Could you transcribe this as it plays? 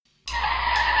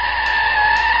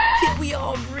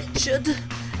lectured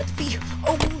at the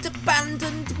old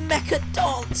abandoned Mecca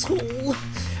dance hall.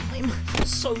 I'm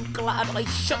so glad I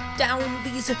shut down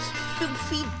these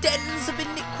filthy dens of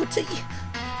iniquity.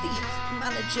 The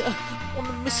manager, one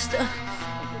Mr.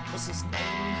 what was his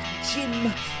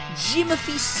name?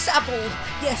 Jimothy Savile.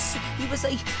 Yes, he was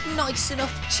a nice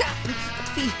enough chap, but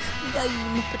the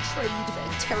name betrayed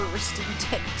their terrorist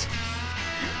intent.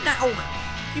 Now,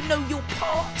 you know your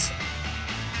part.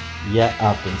 Yeah,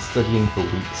 I've been studying for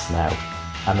weeks now.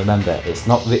 And remember, it's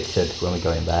not Richard when we're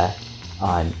going there.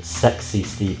 I'm Sexy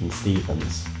Stephen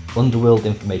Stevens, Underworld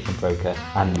information broker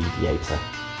and mediator.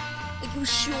 Are you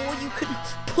sure you can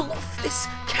pull off this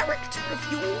character of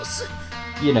yours?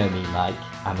 You know me, Mike.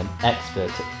 I'm an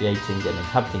expert at creating and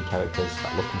inhabiting characters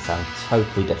that look and sound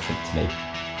totally different to me.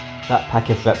 That pack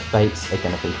of reprobates are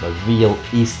going to think I'm a real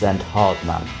East End hard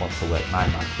man once I work my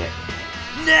magic.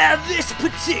 Now this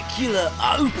particular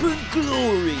Open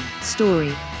Glory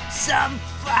story. Some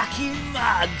fucking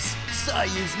mugs say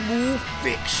is more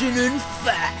fiction than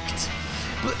fact.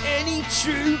 But any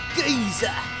true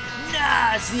geezer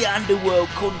knows the underworld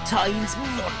contains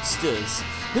monsters.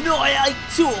 And I ain't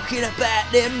talking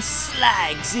about them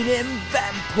slags in them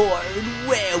vampire and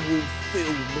werewolf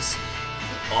films.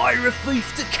 I'm a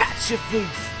thief to catch a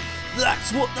thief,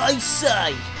 that's what they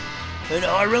say. And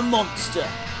I'm a monster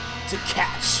to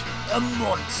catch a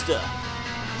monster.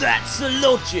 That's the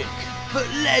logic that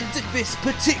led to this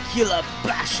particular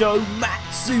Basho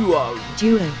Matsuo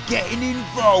duo getting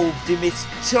involved in this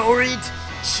torrid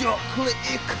chocolate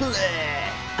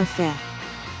eclair affair.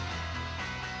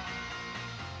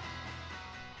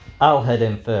 I'll head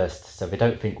in first so they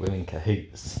don't think we're in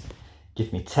cahoots.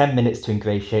 Give me 10 minutes to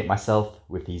ingratiate myself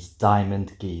with these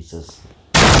diamond geezers.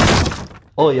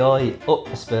 Oi oi, up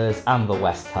the Spurs and the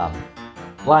West Ham.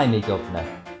 Blimey governor,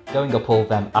 going up all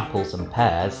them apples and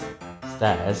pears,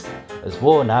 stairs, has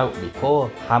worn out me poor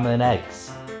ham and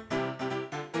eggs.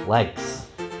 Legs.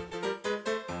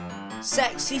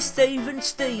 Sexy Stephen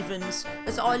Stevens,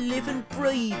 as I live and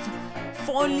breathe,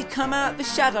 finally come out the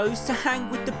shadows to hang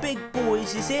with the big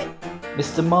boys, is it?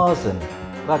 Mr. Marsden,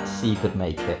 glad to see you could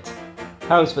make it.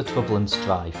 How's the trouble and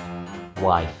strife?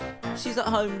 Wife. She's at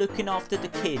home looking after the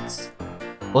kids.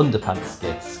 Underpants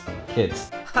kids.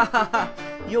 Ha ha ha,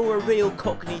 you're a real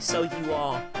cockney, so you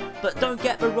are. But don't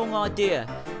get the wrong idea.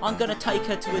 I'm going to take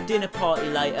her to a dinner party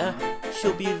later.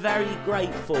 She'll be very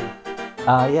grateful.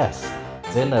 Ah yes,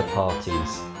 dinner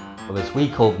parties. Or as we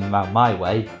call them around my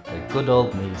way, a good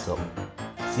old knees up.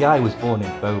 See, I was born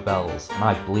in Bow Bells and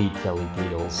I bleed jelly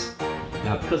deals.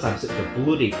 Now because I'm such a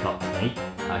bloody cockney,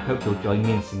 I hope you'll join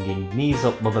me in singing Knees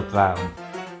Up Mother Brown.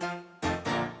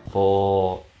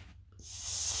 For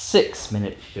 6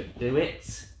 minutes should do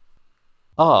it.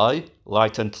 I,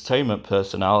 light entertainment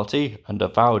personality and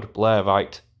avowed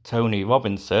Blairite Tony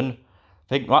Robinson,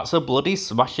 think that's a bloody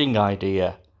smashing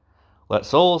idea.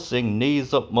 Let's all sing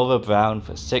Knees Up Mother Brown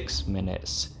for 6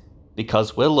 minutes.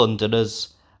 Because we're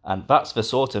Londoners, and that's the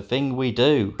sort of thing we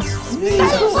do. Knees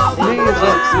up Mother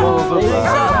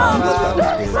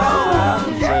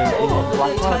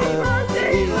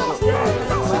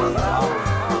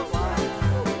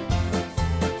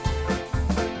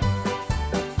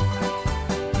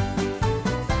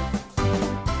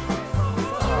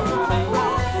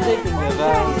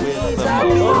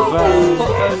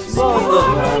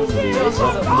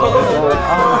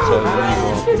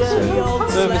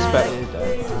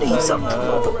Knees up,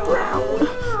 Mother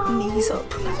Brown. Knees up,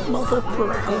 Mother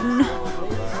Brown.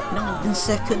 9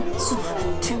 seconds,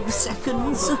 2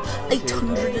 seconds,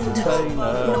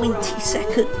 890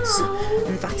 seconds,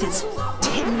 and that is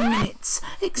 10 minutes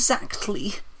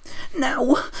exactly.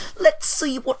 Now, let's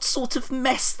see what sort of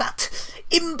mess that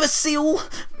imbecile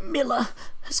Miller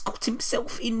has got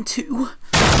himself into.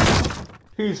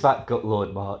 Who's that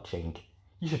gutlord marching?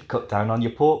 You should cut down on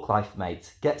your pork life,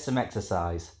 mate. Get some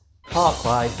exercise. Park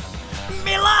life.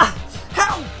 Miller!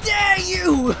 How dare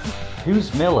you!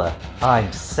 Who's Miller?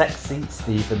 I'm Sexy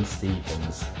Stephen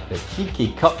Stevens, the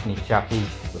cheeky cockney chappie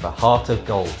with a heart of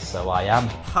gold, so I am.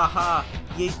 Haha,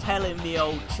 you telling me,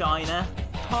 old China.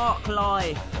 Park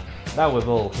life. Now we're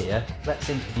all here, let's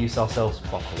introduce ourselves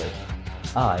properly.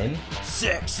 I'm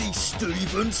Sexy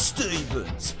Stephen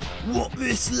Stevens. What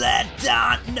this lad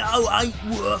don't know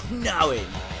ain't worth knowing.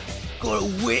 Got a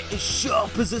wit as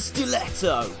sharp as a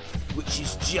stiletto, which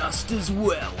is just as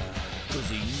well, because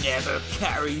he never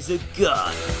carries a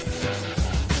gun.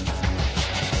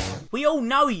 We all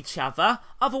know each other,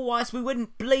 otherwise we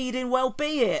wouldn't bleeding well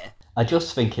be it. I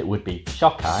just think it would be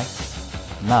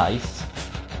nice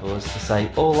for us to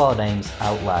say all our names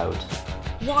out loud.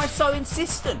 Why so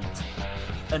insistent?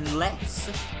 Unless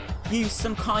use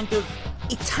some kind of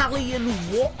Italian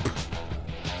wop?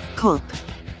 Corp.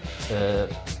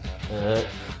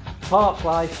 Park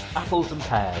Life, apples and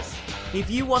pears.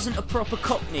 If you wasn't a proper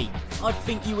Cockney, I'd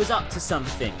think you was up to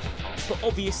something. But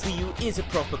obviously you is a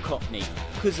proper Cockney,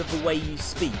 because of the way you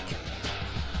speak.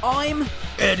 I'm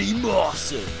Eddie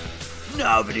Marson.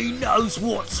 Nobody knows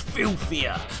what's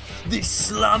filthier, this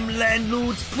slum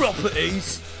landlord's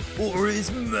properties, or his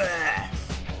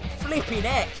math. Flippin'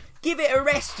 heck, give it a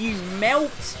rest, you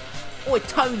melt. Oi,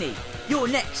 Tony, you're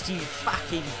next, you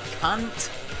fucking cunt.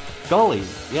 Golly,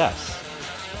 yes.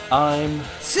 I'm...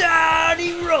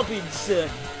 Tony Robinson.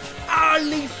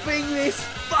 Only thing this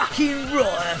fucking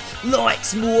riot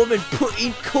likes more than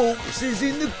putting corpses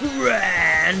in the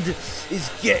ground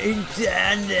is getting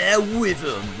down there with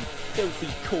them. Filthy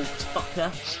corpse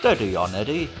fucker. Steady on,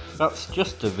 Eddie. That's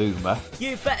just a rumour.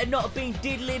 You better not have been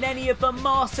diddling any of the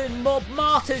Marson mob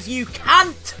martyrs, you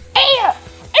cunt! Here!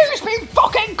 Who's been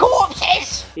fucking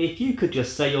corpses? If you could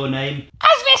just say your name.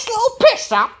 Has this little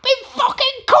pisser been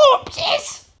fucking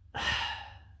corpses?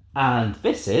 And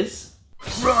this is...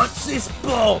 Francis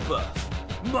Barber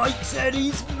makes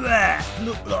Eddie's mouth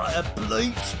look like a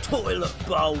bleached toilet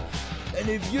bowl. And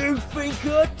if you think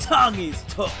her tongue is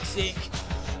toxic,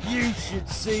 you should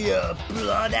see her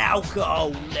blood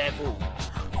alcohol level.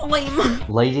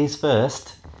 Ladies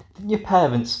first. Didn't your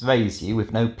parents raise you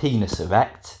with no penis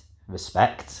erect?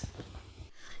 Respect.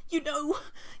 You know,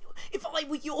 if I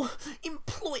were your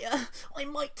employer, I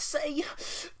might say,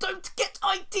 don't get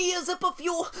ideas above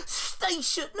your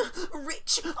station,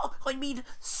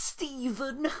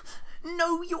 Stephen.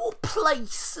 Know your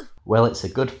place. Well, it's a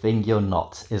good thing you're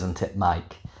not, isn't it,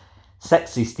 Mike?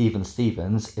 Sexy Stephen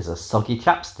Stevens is a soggy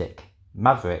chapstick,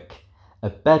 maverick, a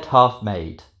bed half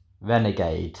made,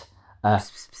 renegade,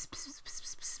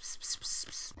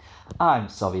 I'm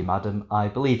sorry, madam, I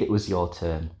believe it was your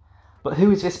turn. But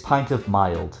who is this pint of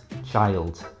mild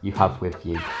child you have with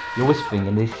you? You're whispering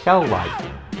in his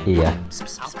shell-like ear.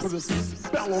 Put a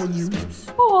spell on you.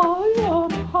 I am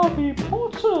Harry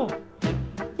Potter.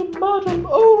 The madam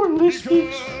only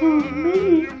speaks through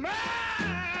me.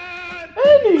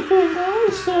 Anything I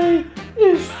say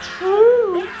is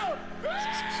true.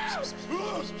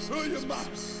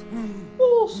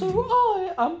 Also,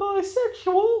 I am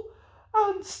bisexual,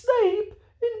 and Snape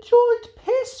enjoyed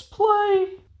piss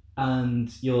play. And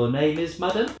your name is,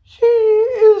 madam? She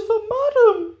is the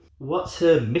madam. What's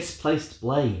her misplaced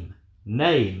blame?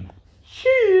 Name? She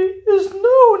is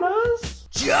known as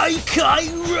J.K.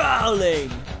 Rowling.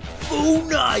 Full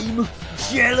name,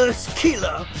 Jealous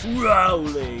Killer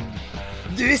Rowling.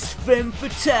 This femme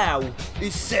fatale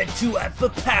is said to have the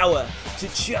power to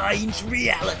change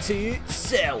reality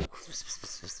itself.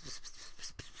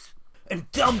 And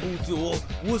Dumbledore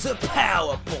was a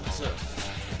power bottom.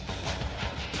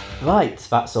 Right,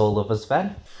 that's all of us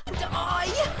then. And I...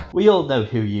 We all know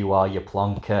who you are, you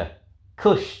plonker.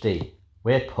 Kushti,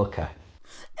 we're Pucker.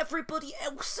 Everybody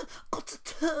else got a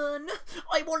turn.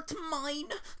 I want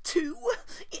mine too.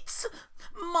 It's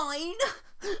mine.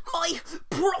 My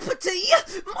property.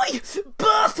 My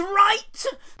birthright.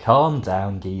 Calm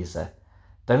down, geezer.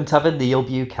 Don't have a Neil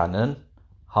Buchanan.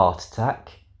 Heart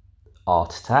attack.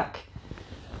 Art attack.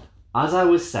 As I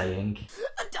was saying...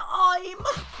 And I'm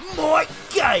Mike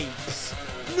Gapes.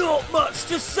 Not much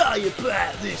to say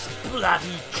about this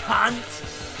bloody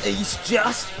cunt. He's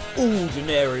just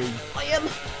ordinary. I am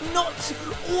not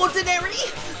ordinary.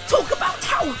 Talk about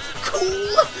how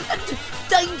cool and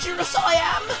dangerous I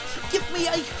am. Give me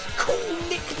a cool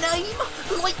nickname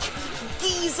like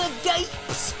Geezer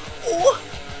Gapes or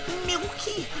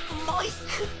Milky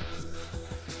Mike.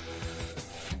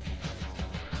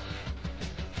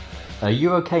 Are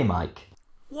you okay, Mike?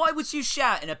 Why was you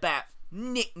shouting about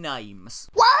nicknames?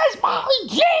 Where's my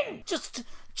gin?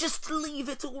 Just leave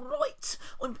it, all right.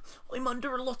 I'm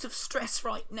under a lot of stress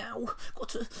right now.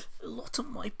 Got a lot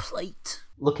on my plate.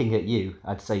 Looking at you,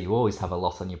 I'd say you always have a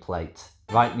lot on your plate.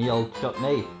 Right, me old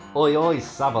chutney. Oi oi,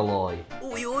 Savaloy.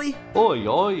 Oi oi. Oi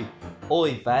oi.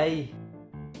 Oi vey.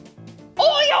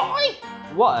 Oi oi!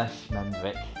 What a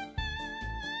schmendrick.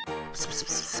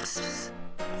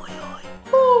 Oi oi.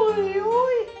 Oi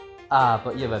oi! Ah,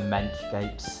 but you're a mensch,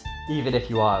 Gapes. Even if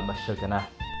you are a mashugana.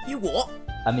 You what?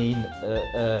 I mean,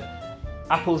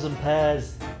 apples and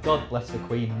pears. God bless the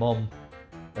Queen Mum.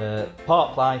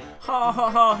 Park Life. Ha ha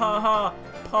ha ha ha.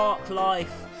 Park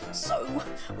Life. So,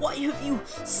 why have you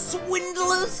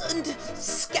swindlers and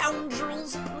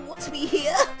scoundrels brought me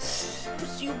here?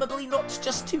 Presumably not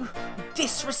just to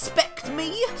disrespect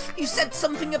me. You said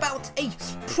something about a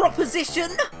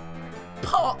proposition.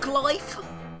 Park Life.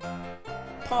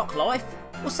 Park Life?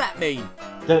 What's that mean?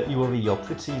 Don't you worry your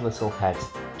pretty little head.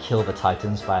 kill the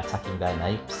Titans by attacking their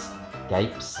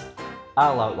gapes.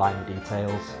 I'll outline the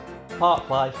details. Park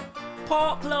life.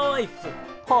 Park life!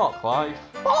 Park life.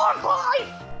 Park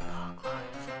life!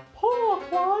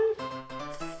 Park life.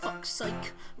 Fuck's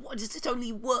sake, why does it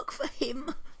only work for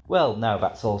him? Well, now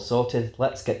that's all sorted,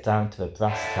 let's get down to the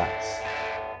brass tacks.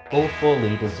 All 4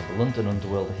 leaders of the London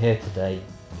Underworld are here today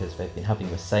because they've been having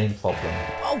the same problem.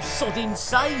 Oh, sodding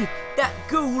say! That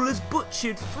ghoul has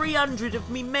butchered 300 of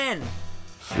me men!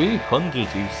 300,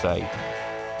 you say?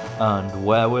 And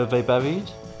where were they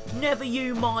buried? Never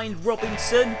you mind,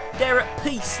 Robinson. They're at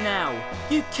peace now.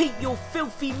 You keep your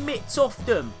filthy mitts off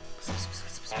them.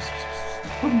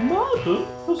 The Madam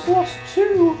has lost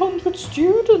 200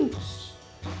 students.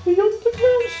 The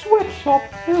underground sweatshop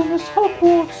known as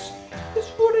Hogwarts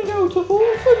is running out of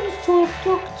orphans to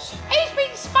abduct. He's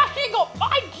been smashing up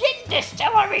my gin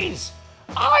distilleries!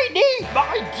 I need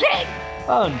my gin!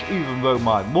 And even though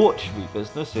my mortuary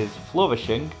business is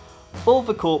flourishing, all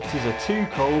the corpses are too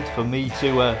cold for me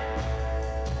to,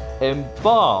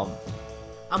 embalm.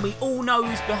 And we all know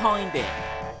who's behind it.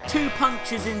 2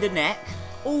 punctures in the neck,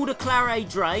 all the claret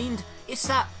drained. It's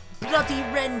that bloody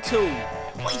rental.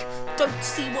 I don't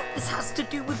see what this has to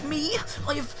do with me.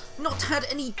 I have not had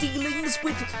any dealings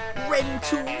with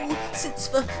rental since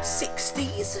the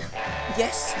 60s.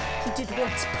 Yes, he did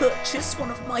once purchase one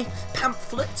of my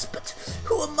pamphlets, but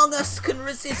who among us can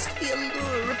resist the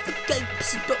allure of the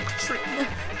Gapes doctrine?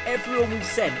 Everyone we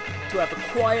sent to have a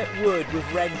quiet word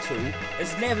with rental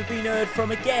has never been heard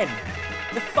from again.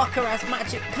 The fucker has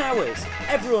magic powers.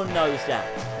 Everyone knows that.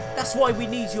 That's why we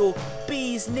need your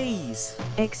bee's knees.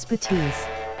 Expertise.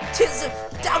 'Tis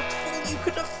doubtful you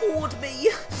could afford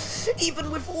me. Even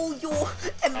with all your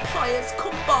empires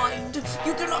combined,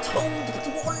 you do not hold but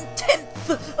 1/10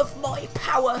 of my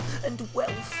power and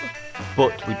wealth.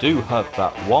 But we do have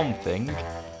that one thing.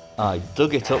 I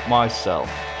dug it up myself.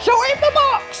 Show him the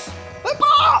box! The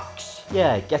box!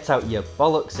 Yeah, get out your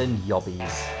bollocks and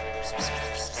yobbies.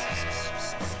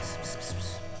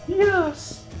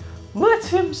 Yes, let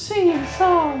him see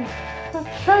inside the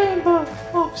Chamber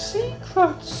of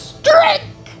Secrets, Drink!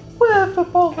 where the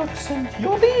bollocks and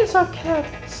yobbies are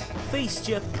kept. Feast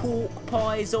your pork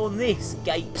pies on this,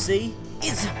 Gapesy.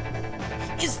 Is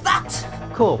that?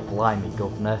 Core blimey,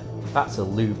 Governor. That's a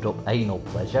lubed up anal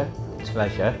treasure,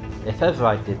 if ever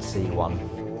I did see one.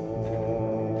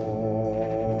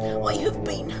 I have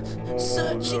been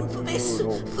searching for this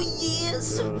for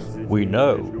years. We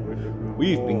know.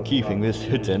 We've been keeping this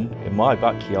hidden in my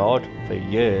backyard for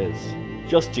years,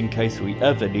 just in case we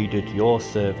ever needed your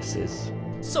services.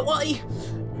 So I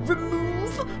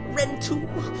remove rental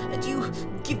and you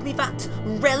give me that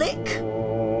relic?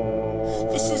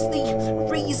 This is the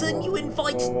reason you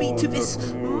invited me to this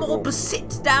mob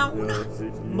sit-down?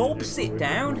 Mob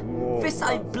sit-down? This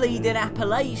ain't bleeding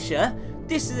Appalachia.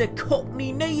 This is a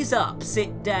Cockney knees-up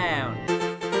sit-down.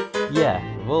 Yeah,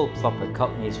 we're all proper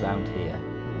cockneys round here.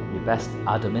 You best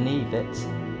Adam and Eve it,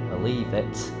 believe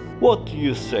it. What do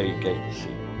you say,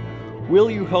 Gatesy? Will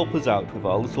you help us out with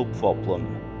our little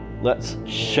problem? Let's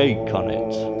shake on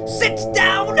it. Sit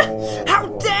down! How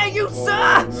dare you,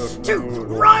 sir! To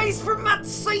rise from that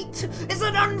seat is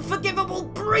an unforgivable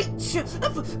breach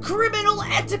of criminal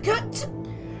etiquette!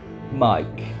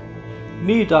 Mike,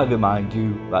 need I remind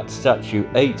you that Statute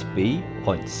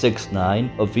 8B.69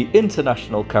 of the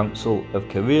International Council of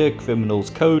Career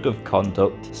Criminals Code of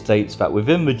Conduct states that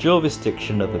within the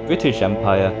jurisdiction of the British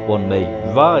Empire, one may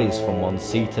rise from one's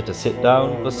seat at a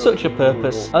sit-down for such a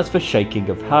purpose as the shaking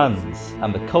of hands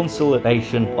and the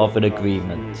consolidation of an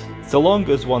agreement, so long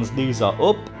as one's knees are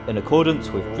up in accordance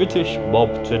with British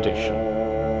mob tradition.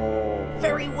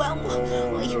 Very well,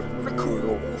 I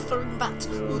recall authoring that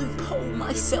loophole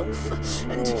myself,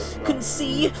 and can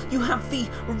see you have the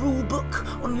rulebook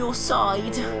on your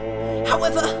side.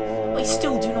 However, I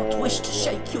still do not wish to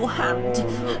shake your hand,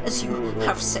 as you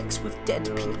have sex with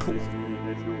dead people.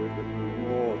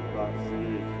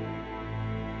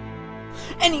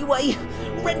 Anyway,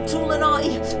 Rental and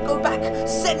I go back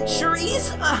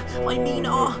centuries. I mean,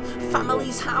 our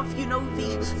families have, you know,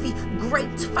 the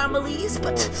great families.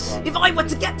 But if I were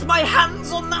to get my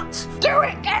hands on that... Do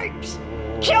it, Gapes!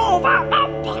 Kill that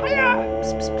vampire!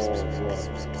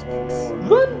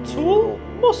 Rental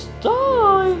must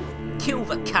die. Kill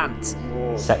the cunt.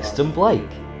 Sexton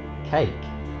Blake, cake.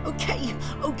 Okay,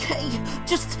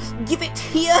 just give it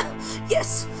here.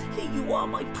 Yes, here you are,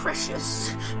 my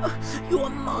precious. You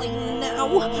are mine now,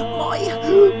 my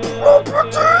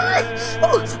property.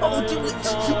 I'll do it.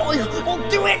 I'll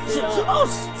do it. I'll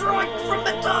strike from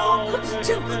the dark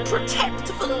to protect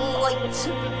the light.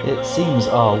 It seems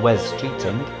our Wes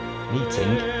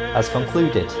meeting has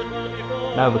concluded.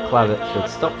 Now the claret should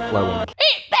stop flowing.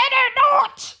 It better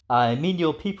not! I mean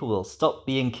your people will stop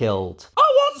being killed. I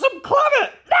want some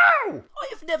claret now! I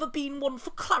have never been one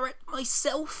for claret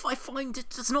myself. I find it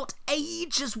does not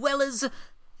age as well as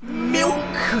milk.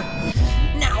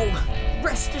 Now,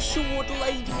 rest assured,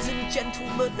 ladies and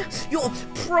gentlemen, your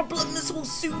problems will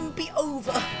soon be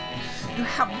over. You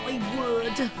have my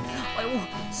word. I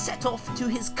will set off to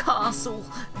his castle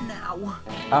now.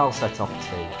 I'll set off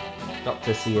too. Got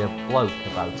to see a bloke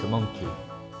about a monkey,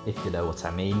 if you know what I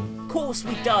mean. Of course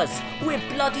we does. We're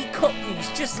bloody cockneys,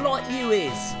 just like you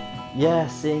is. Yeah,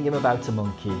 seeing him about a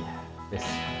monkey. This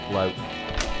bloke.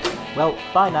 Well,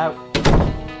 bye now.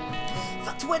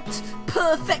 That went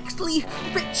perfectly,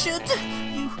 Richard.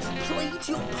 You played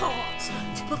your part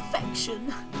to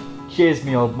perfection. Cheers,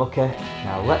 me old mucker.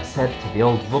 Now let's head to the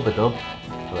old rubber-dub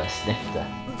for a snifter.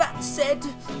 That said,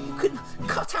 you can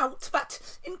cut out that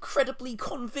incredibly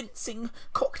convincing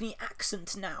Cockney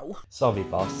accent now. Sorry,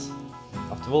 boss.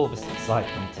 After all this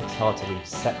excitement, it's hard to leave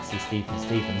sexy Stephen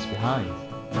Stevens behind.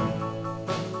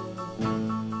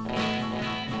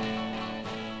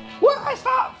 Where's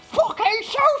that fucking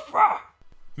sofa?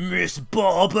 Miss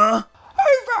Barber,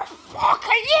 Who the fuck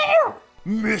are you?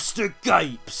 Mr.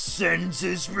 Gapes sends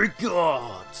his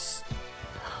regards.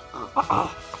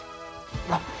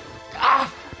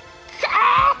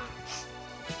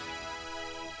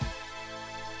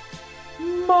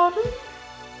 Madam?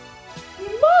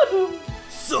 Madam?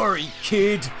 Sorry,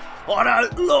 kid. I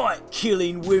don't like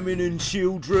killing women and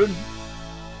children.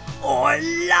 I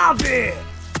love it.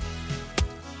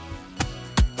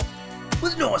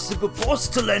 Was nice of the boss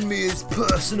to lend me his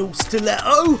personal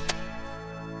stiletto.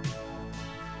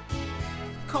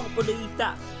 Can't believe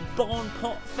that barn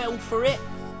pot fell for it.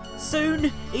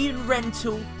 Soon, Ian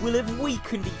Rental will have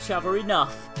weakened each other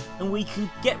enough, and we can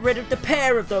get rid of the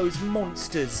pair of those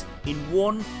monsters in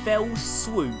one fell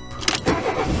swoop.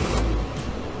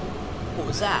 What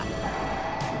was that?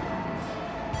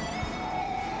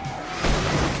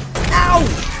 Ow!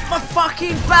 My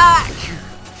fucking back!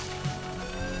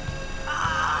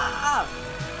 Ah!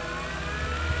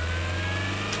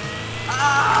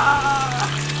 Ah!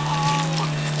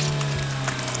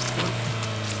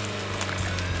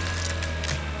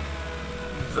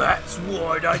 That's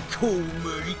why they call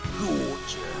me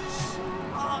gorgeous.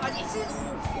 Ah, this is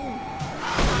awful.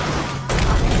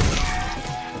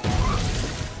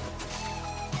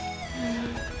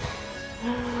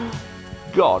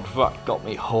 God, that got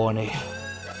me horny.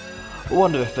 I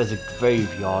wonder if there's a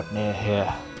graveyard near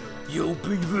here. You'll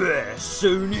be there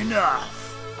soon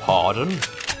enough. Pardon?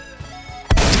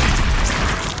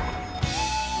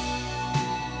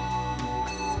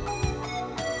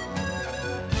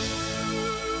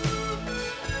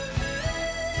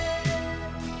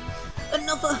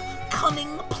 Another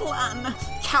cunning plan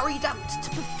carried out to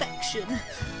perfection.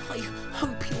 I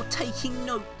hope you're taking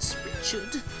notes,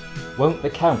 Richard. Won't the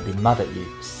Count be mad at you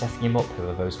for setting him up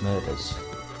for those murders?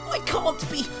 I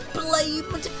can't be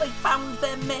blamed if they found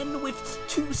their men with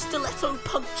 2 stiletto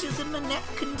punches in the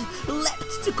neck and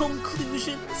leapt to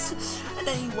conclusions. And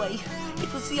anyway,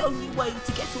 it was the only way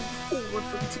to get all 4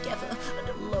 of them together and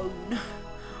alone.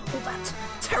 All that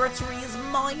territory is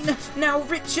mine now,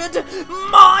 Richard.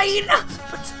 Mine!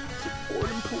 But more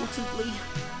importantly,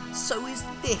 so is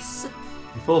this.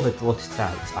 Before they brought it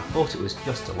out, I thought it was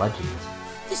just a legend.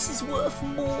 This is worth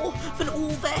more than all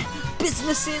their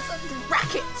businesses and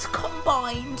rackets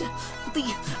combined.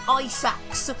 The ice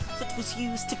axe that was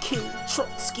used to kill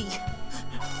Trotsky,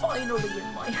 finally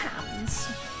in my hands.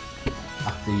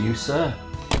 After you, sir.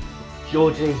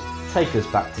 Georgie, take us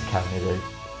back to Canada.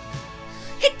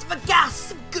 Hit the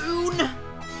gas, goon!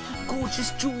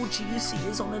 Gorgeous Georgie, you see,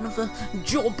 is on another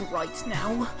job right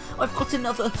now. I've got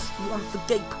another one of the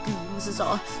Gape goons as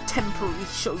our temporary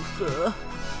chauffeur.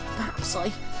 Perhaps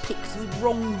I picked the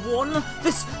wrong one.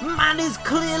 This man is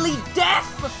clearly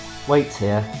deaf! Wait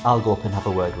here, I'll go up and have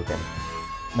a word with him.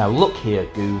 Now look here,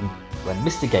 goon. When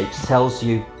Mr. Gapes tells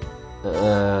you...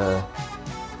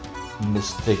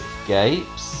 Mr.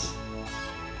 Gapes?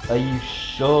 Are you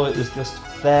sure it was just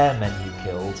their men you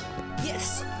killed?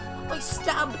 Yes, I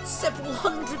stabbed several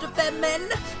hundred of their men,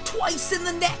 twice in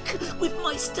the neck with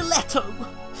my stiletto.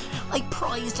 A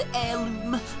prized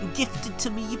heirloom gifted to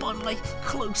me by my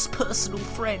close personal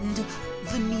friend,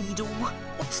 the Needle.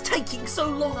 What's taking so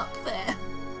long up there?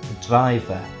 The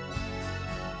driver.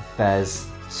 There's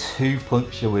 2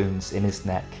 puncture wounds in his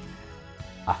neck.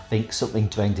 I think something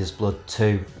drained his blood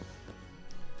too.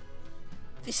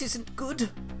 This isn't good.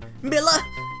 Miller,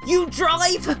 you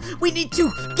drive! We need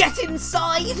to get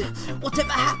inside!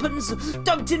 Whatever happens,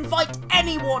 don't invite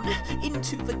anyone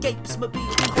into the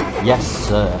Gapesmobile. Yes,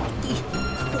 sir.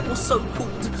 The four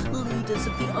so-called leaders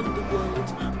of the underworld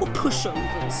were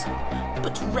pushovers,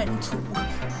 but Rental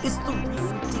is the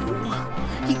real deal.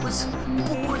 He was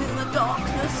born in the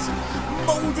darkness,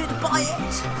 moulded by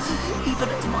it. Even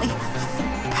at my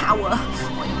full power,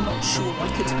 I'm not sure I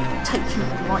could take him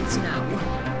on right now.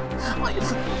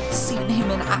 I've seen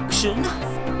him in action.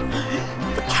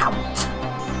 The Count.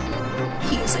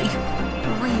 He is a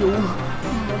real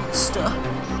monster.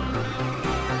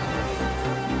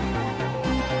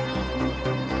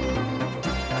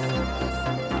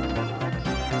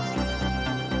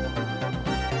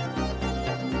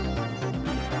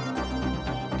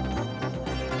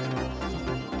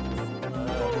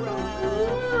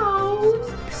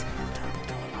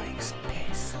 Dumbledore likes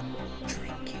piss.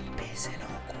 Drinking piss in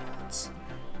Hogwarts.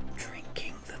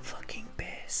 Drinking the fucking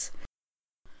piss.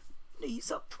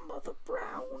 Knees up, Mother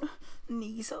Brown.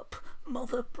 Knees up,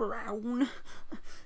 Mother Brown.